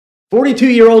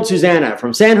42-year-old Susanna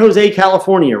from San Jose,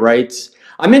 California writes,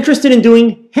 I'm interested in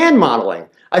doing hand modeling.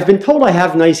 I've been told I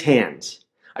have nice hands.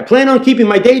 I plan on keeping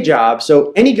my day job,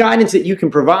 so any guidance that you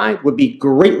can provide would be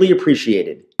greatly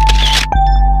appreciated.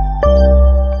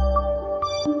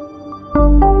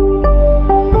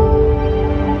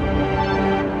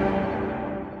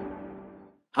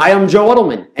 Hi, I'm Joe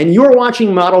Edelman, and you're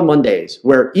watching Model Mondays,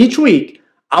 where each week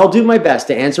I'll do my best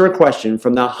to answer a question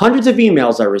from the hundreds of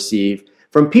emails I receive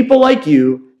from people like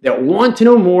you that want to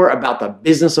know more about the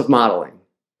business of modeling.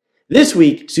 This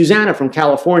week, Susanna from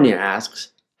California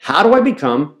asks, how do I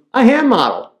become a hand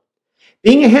model?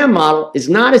 Being a hand model is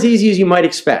not as easy as you might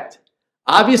expect.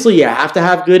 Obviously, you have to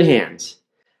have good hands.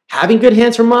 Having good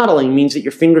hands for modeling means that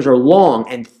your fingers are long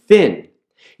and thin.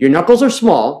 Your knuckles are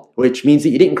small, which means that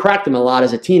you didn't crack them a lot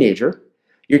as a teenager.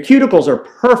 Your cuticles are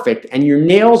perfect, and your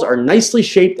nails are nicely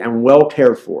shaped and well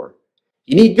cared for.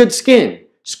 You need good skin.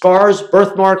 Scars,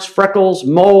 birthmarks, freckles,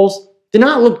 moles do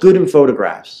not look good in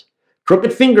photographs.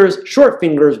 Crooked fingers, short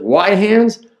fingers, wide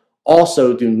hands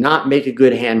also do not make a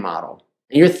good hand model.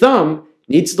 And your thumb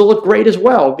needs to look great as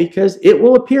well because it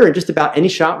will appear in just about any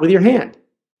shot with your hand.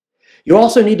 You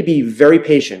also need to be very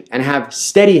patient and have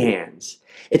steady hands.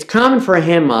 It's common for a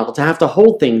hand model to have to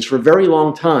hold things for a very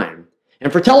long time.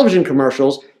 And for television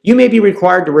commercials, you may be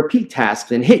required to repeat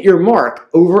tasks and hit your mark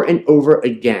over and over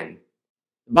again.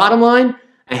 Bottom line,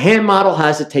 a hand model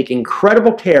has to take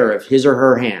incredible care of his or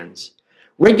her hands.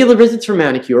 Regular visits for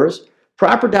manicures,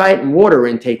 proper diet and water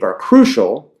intake are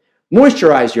crucial.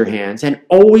 Moisturize your hands and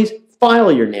always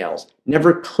file your nails,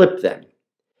 never clip them.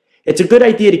 It's a good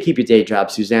idea to keep your day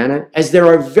job, Susanna, as there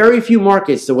are very few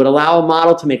markets that would allow a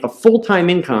model to make a full-time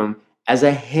income as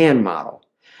a hand model.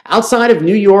 Outside of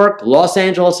New York, Los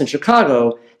Angeles, and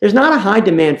Chicago, there's not a high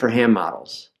demand for hand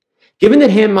models. Given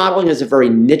that hand modeling is a very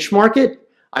niche market,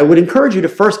 I would encourage you to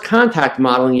first contact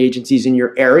modeling agencies in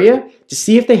your area to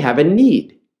see if they have a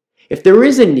need. If there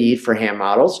is a need for hand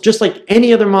models, just like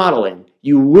any other modeling,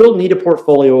 you will need a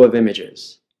portfolio of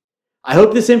images. I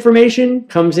hope this information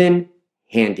comes in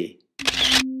handy.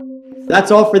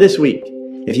 That's all for this week.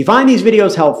 If you find these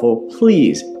videos helpful,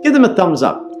 please give them a thumbs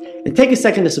up and take a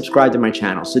second to subscribe to my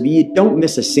channel so that you don't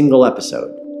miss a single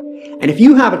episode. And if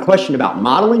you have a question about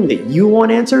modeling that you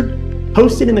want answered,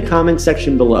 post it in the comments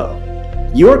section below.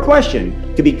 Your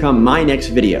question could become my next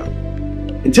video.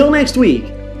 Until next week,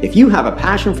 if you have a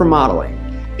passion for modeling,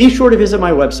 be sure to visit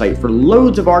my website for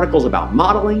loads of articles about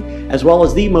modeling, as well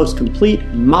as the most complete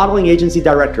modeling agency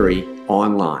directory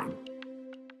online.